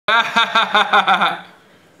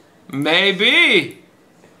Maybe.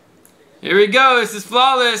 Here we go. This is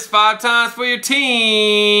flawless. 5 times for your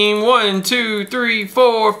team. 1, 2, 3,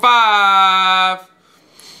 4, 5.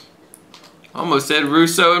 Almost said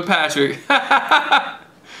Russo and Patrick.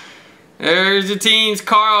 There's your teams.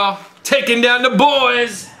 Carl taking down the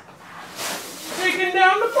boys. Taking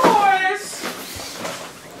down the boys.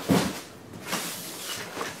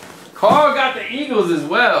 Carl got the Eagles as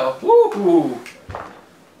well. Woo-hoo.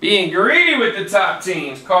 Being greedy with the top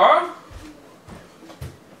teams, Carl.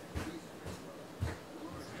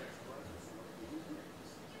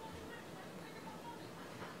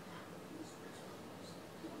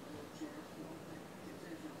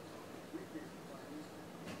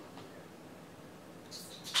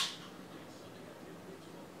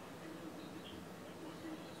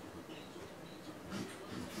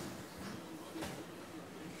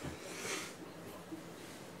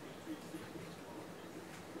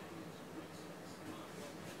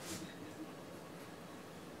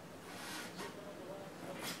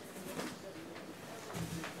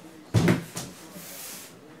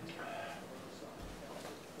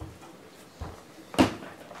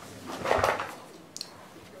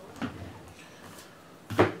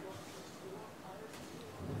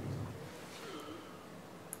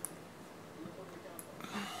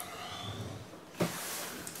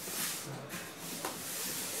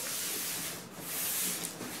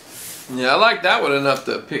 Yeah, I like that one enough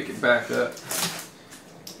to pick it back up. If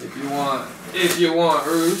you want,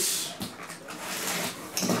 Roos.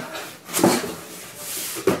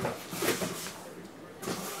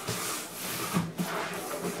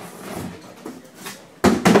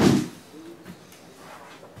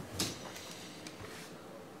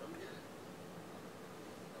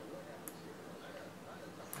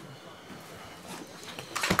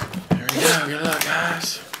 There we go, good luck,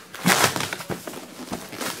 guys.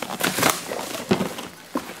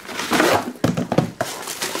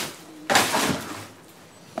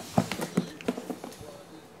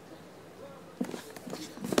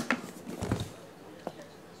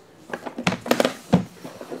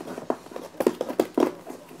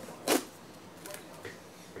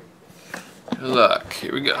 Look,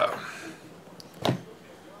 here we go.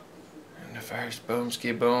 And the first boom,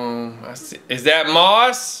 skip boom. I see. Is that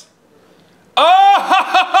Moss?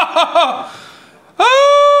 Oh!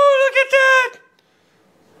 Oh, look at that!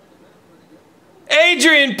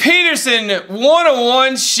 Adrian Peterson,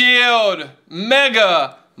 101 shield.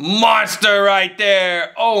 Mega monster right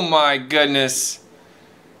there. Oh my goodness.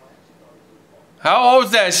 How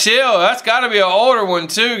old's that shield? That's got to be an older one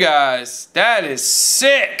too, guys. That is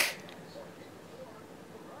sick.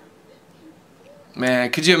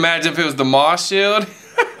 Man, could you imagine if it was the Moss shield?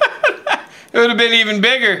 It would have been even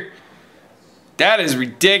bigger. That is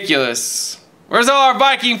ridiculous. Where's all our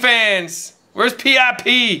Viking fans? Where's PIP?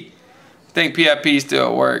 I think PIP still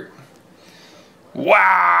at work. Wow.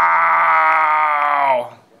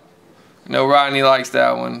 I know Rodney likes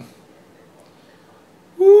that one.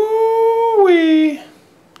 Woo-wee.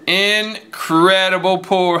 Incredible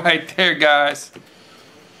pull right there, guys.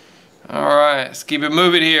 All right, let's keep it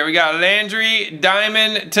moving here. We got Landry,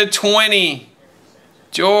 Diamond to 20.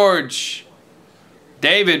 George.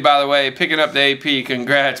 David, by the way, picking up the AP.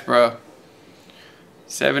 Congrats, bro.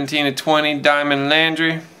 17 to 20, Diamond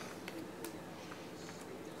Landry.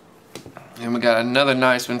 And we got another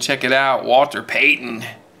nice one. Check it out. Walter Payton.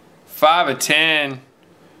 5 of 10.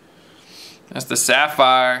 That's the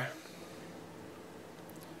Sapphire.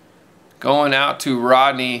 Going out to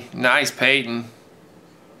Rodney. Nice Payton.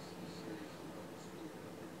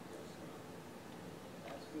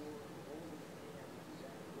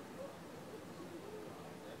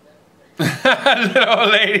 Little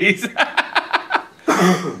ladies.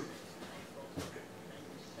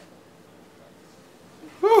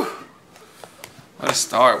 Whew. What a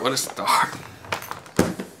start, what a start.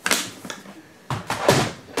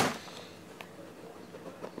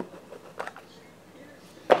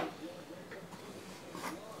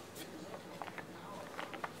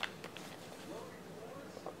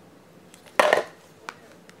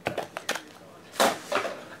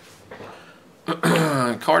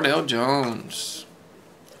 Cardell Jones,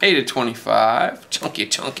 8 of 25,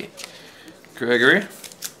 chunky. Gregory,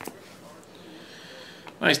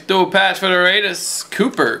 nice dual patch for the Raiders.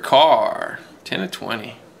 Cooper Carr, 10 of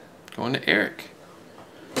 20, going to Eric.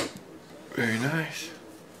 Very nice.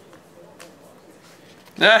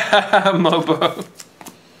 Mobo.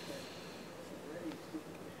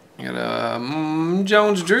 You got a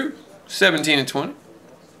Jones Drew, 17 of 20,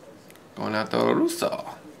 going out to Russo.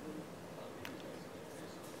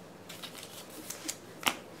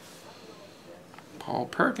 Paul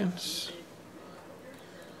Perkins.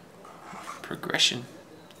 Progression.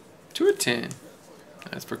 2 of 10.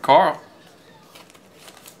 That's for Carl.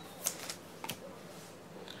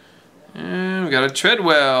 And we got a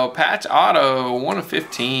Treadwell patch auto, 1 of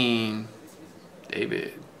 15.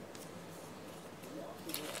 David.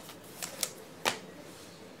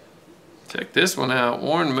 Check this one out,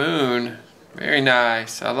 Warren Moon. Very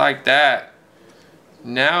nice. I like that.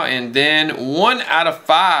 Now and then, 1 out of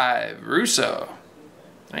 5. Russo.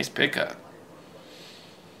 Nice pickup.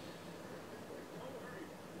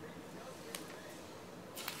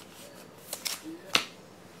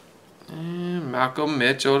 And Malcolm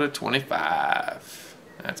Mitchell to 25.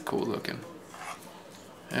 That's cool looking.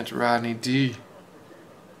 That's Rodney D.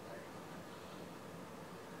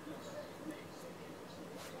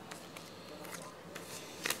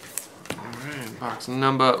 Alright, box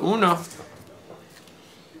number uno.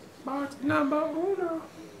 Box number uno.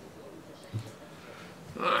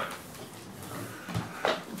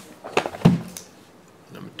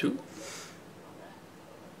 Number 2.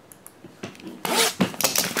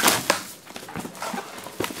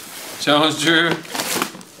 Jones Drew.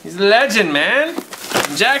 He's a legend, man.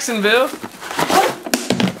 From Jacksonville.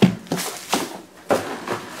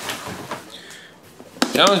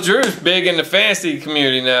 Jones Drew's big in the fantasy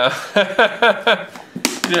community now.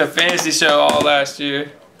 He did a fantasy show all last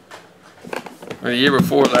year. Or the year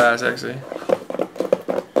before last, actually.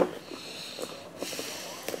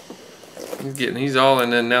 He's all in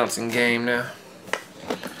the announcing game now.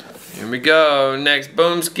 Here we go. Next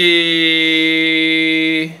Boomski.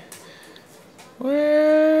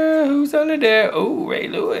 Well, who's under there? Oh, Ray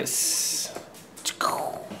Lewis.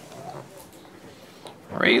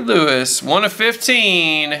 Ray Lewis, 1 of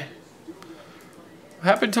 15. What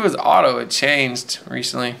happened to his auto? It changed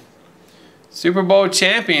recently. Super Bowl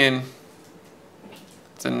champion.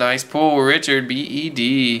 It's a nice pull, Richard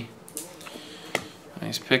B.E.D.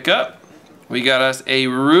 Nice pickup. We got us a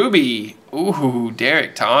Ruby. Ooh,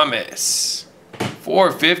 Derek Thomas. 4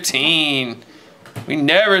 of 15. We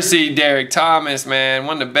never see Derek Thomas, man.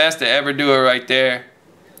 One of the best to ever do it right there.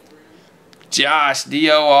 Josh,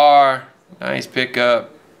 D.O.R. Nice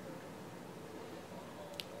pickup.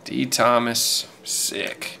 D. Thomas.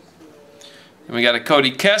 Sick. And we got a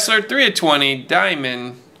Cody Kessler, 3 of 20.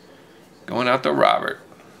 Diamond. Going out to Robert.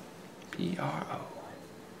 P.R.O.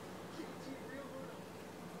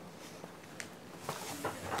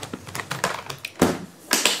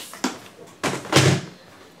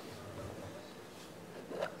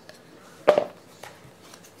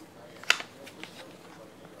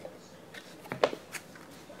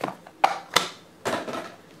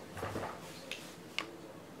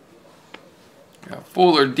 Got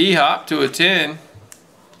Fuller D-Hop, 2 of 10.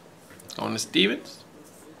 Going to Stevens.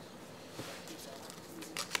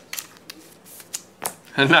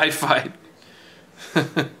 A knife fight.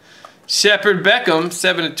 Shepard Beckham,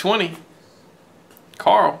 7 of 20.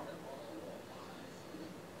 Carl.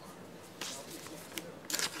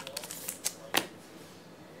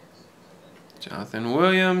 Jonathan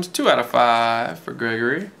Williams, 2 out of 5 for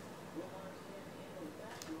Gregory.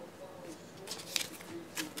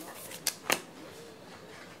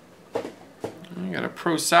 We got a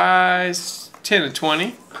pro size, 10 of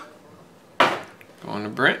 20. Going to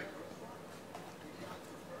Brent.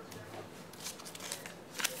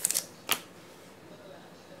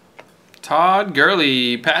 Todd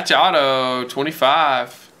Gurley, patch auto,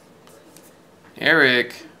 25.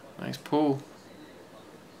 Eric, nice pull.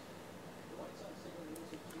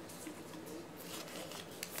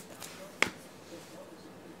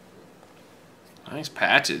 Nice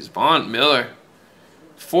patches. Von Miller,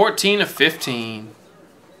 14 of 15.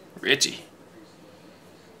 Richie.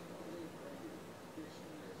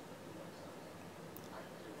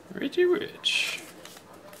 Richie Rich.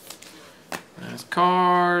 Nice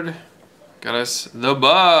card. Got us the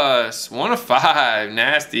bus. 1 of 5.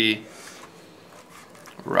 Nasty.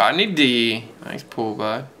 Rodney D. Nice pull,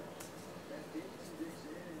 bud.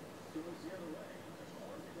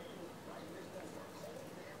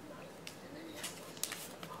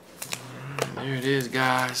 There it is,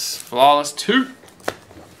 guys. Flawless 2.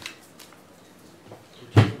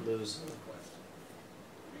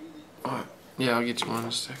 Oh, yeah, I'll get you one in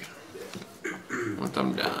a second. Once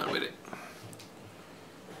I'm done with it.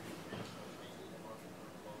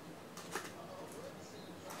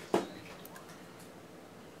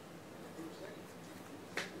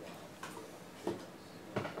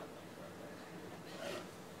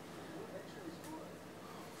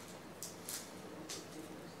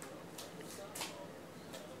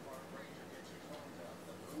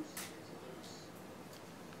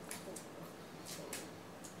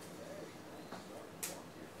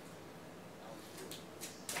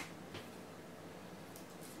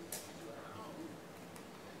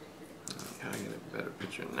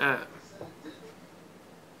 Alright.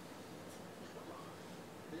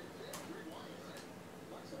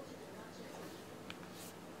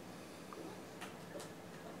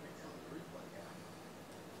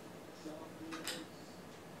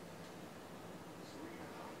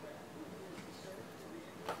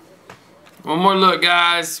 One more look,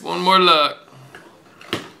 guys. One more look.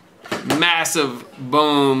 Massive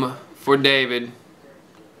boom for David.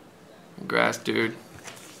 Congrats, dude.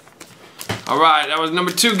 Alright, that was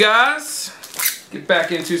number 2, guys. Get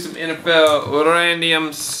back into some NFL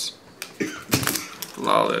randoms.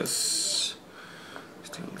 Flawless.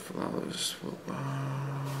 Still flawless football.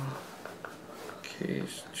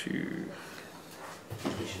 Case 2.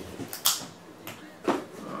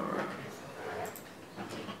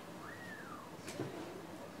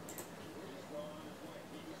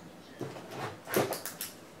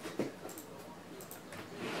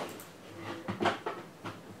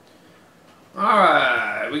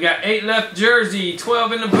 Alright, we got 8 left jersey,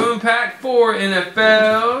 12 in the boom pack, 4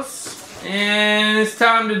 NFLs. And it's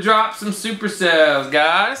time to drop some super cells,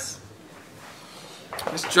 guys.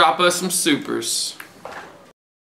 Let's drop us some supers.